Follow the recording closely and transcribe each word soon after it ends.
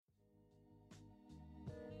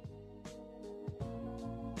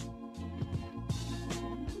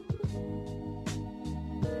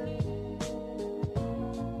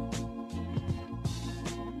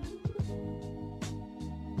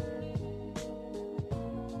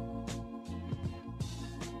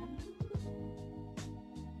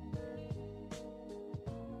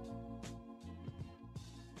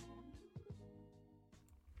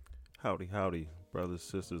Howdy, howdy, brothers,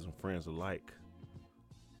 sisters, and friends alike.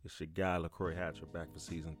 It's your guy, LaCroix Hatcher, back for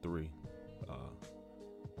season 3.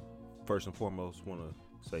 First and foremost, want to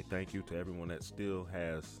say thank you to everyone that still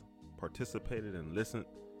has participated and listened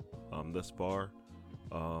thus far.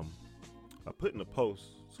 I put in a post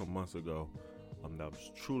some months ago that I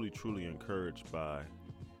was truly encouraged by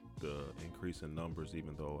the increase in numbers,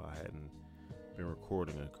 even though I hadn't been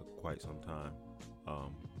recording in quite some time.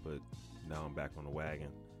 But now I'm back on the wagon.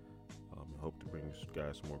 I hope to bring you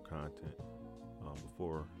guys some more content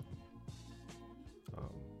before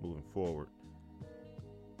moving forward.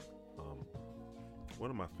 One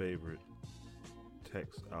of my favorite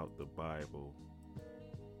texts out the Bible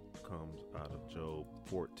comes out of Job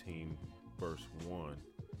 14 verse 1,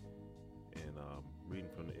 and reading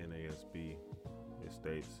from the NASB, it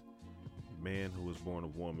states, "Man who was born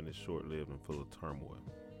of woman is short-lived and full of turmoil."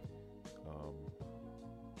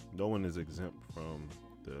 No one is exempt from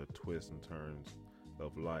the twists and turns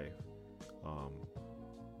of life,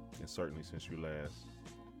 and certainly since you last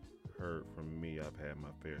heard from me, I've had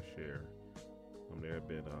my fair share. There have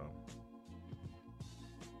been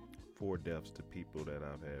 4 deaths to people that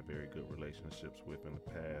I've had very good relationships with in the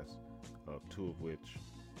past, 2 of which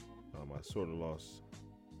I sort of lost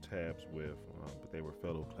tabs with, but they were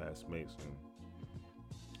fellow classmates and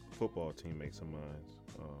football teammates of mine.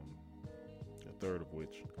 A third of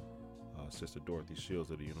which, Sister Dorothy Shields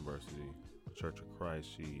of the University Church of Christ.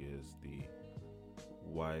 She is the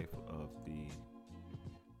wife of the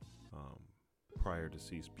prior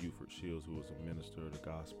deceased Buford Shields, who was a minister of the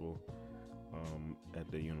gospel at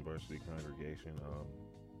the university congregation.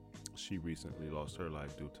 She recently lost her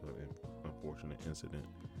life due to an unfortunate incident.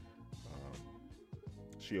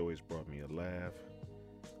 She always brought me a laugh.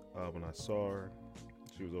 When I saw her,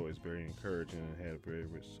 she was always very encouraging and had a very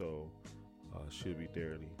rich soul. She'll be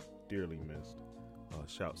dearly missed.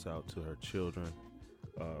 Shouts out to her children,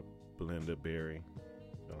 Belinda, Barry,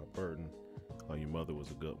 Burton. Your mother was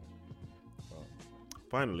a good one.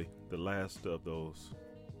 Finally, the last of those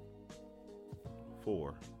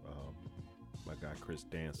 4, my guy Chris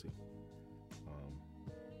Dancy.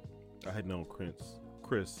 I had known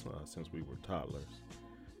Chris since we were toddlers,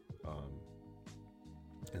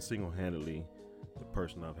 and single-handedly the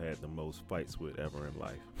person I've had the most fights with ever in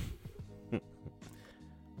life.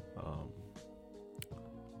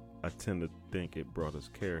 I tend to think it brought his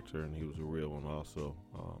character, and he was a real one also.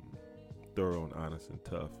 Thorough and honest and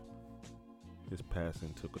tough. His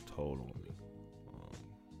passing took a toll on me.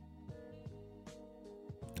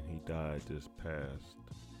 And he died this past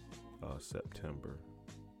September,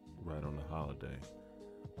 right on the holiday.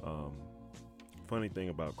 Funny thing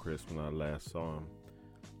about Chris, when I last saw him,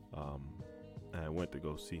 I went to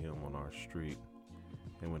go see him on our street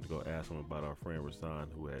and went to go ask him about our friend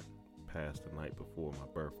Razan, who had passed the night before my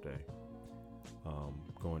birthday.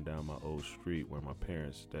 Going down my old street where my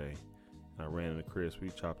parents stay, I ran into Chris. We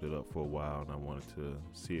chopped it up for a while, and I wanted to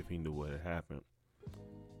see if he knew what had happened.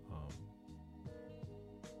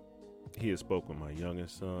 He had spoke with my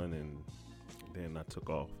youngest son, and then I took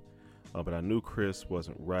off. But I knew Chris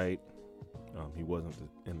wasn't right. He wasn't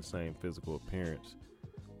in the same physical appearance.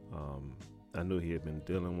 I knew he had been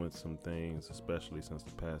dealing with some things, especially since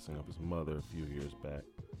the passing of his mother a few years back.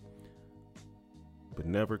 But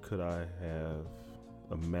never could I have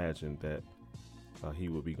imagined that he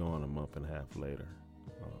would be gone a month and a half later.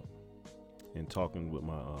 And talking with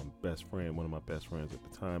my best friend, one of my best friends at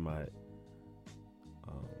the time,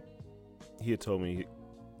 he had told me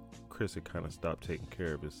Chris had kind of stopped taking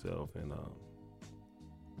care of himself and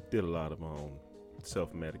did a lot of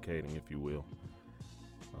self-medicating, if you will.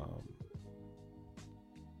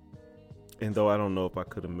 And though I don't know if I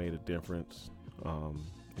could have made a difference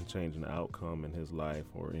in changing the outcome in his life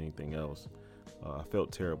or anything else, I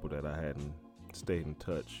felt terrible that I hadn't stayed in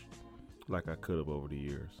touch like I could have over the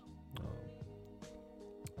years.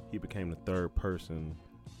 He became the 3rd person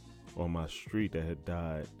on my street that had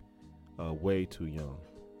died way too young,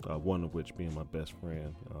 one of which being my best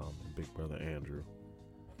friend, big brother Andrew,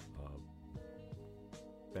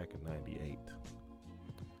 back in 98.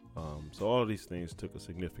 So all of these things took a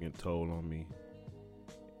significant toll on me,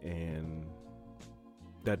 and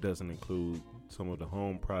that doesn't include some of the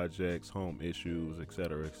home projects, home issues,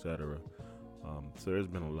 etc. So there's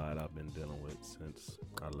been a lot I've been dealing with since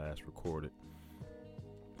I last recorded.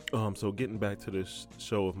 So getting back to this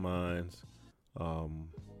show of mine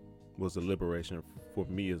was a liberation for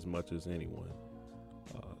me as much as anyone.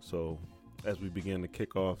 So as we begin to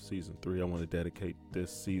kick off season 3, I want to dedicate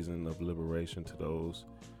this season of liberation to those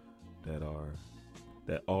that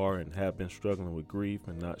are and have been struggling with grief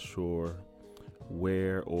and not sure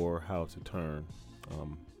where or how to turn.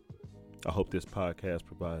 I hope this podcast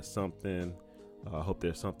provides something. I hope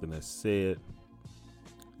there's something that's said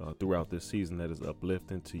throughout this season that is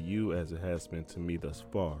uplifting to you as it has been to me thus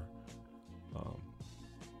far.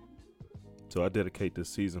 So I dedicate this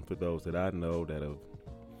season for those that I know that have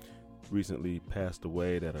recently passed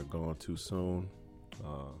away, that are gone too soon.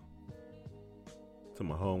 To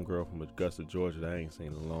my homegirl from Augusta, Georgia, that I ain't seen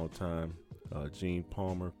in a long time, Jean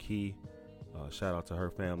Palmer Key. Shout out to her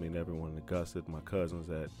family and everyone in Augusta, my cousins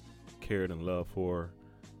that cared and loved for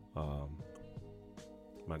her.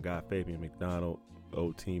 My guy Fabian McDonald,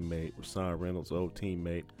 old teammate. Rasan Reynolds, old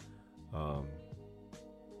teammate.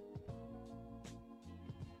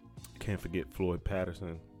 Can't forget Floyd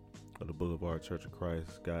Patterson of the Boulevard Church of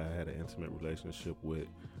Christ, guy I had an intimate relationship with,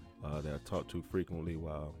 that I talked to frequently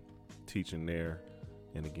while teaching there.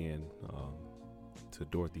 And again, to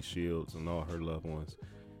Dorothy Shields and all her loved ones,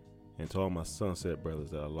 and to all my Sunset brothers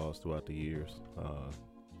that I lost throughout the years.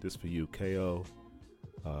 This for you, KO,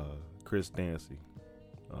 Chris Dancy,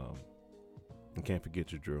 and can't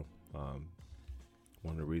forget you, Drew. One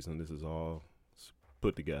of the reasons this is all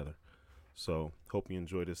put together. So hope you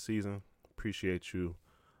enjoy this season. Appreciate you.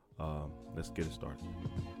 Let's get it started.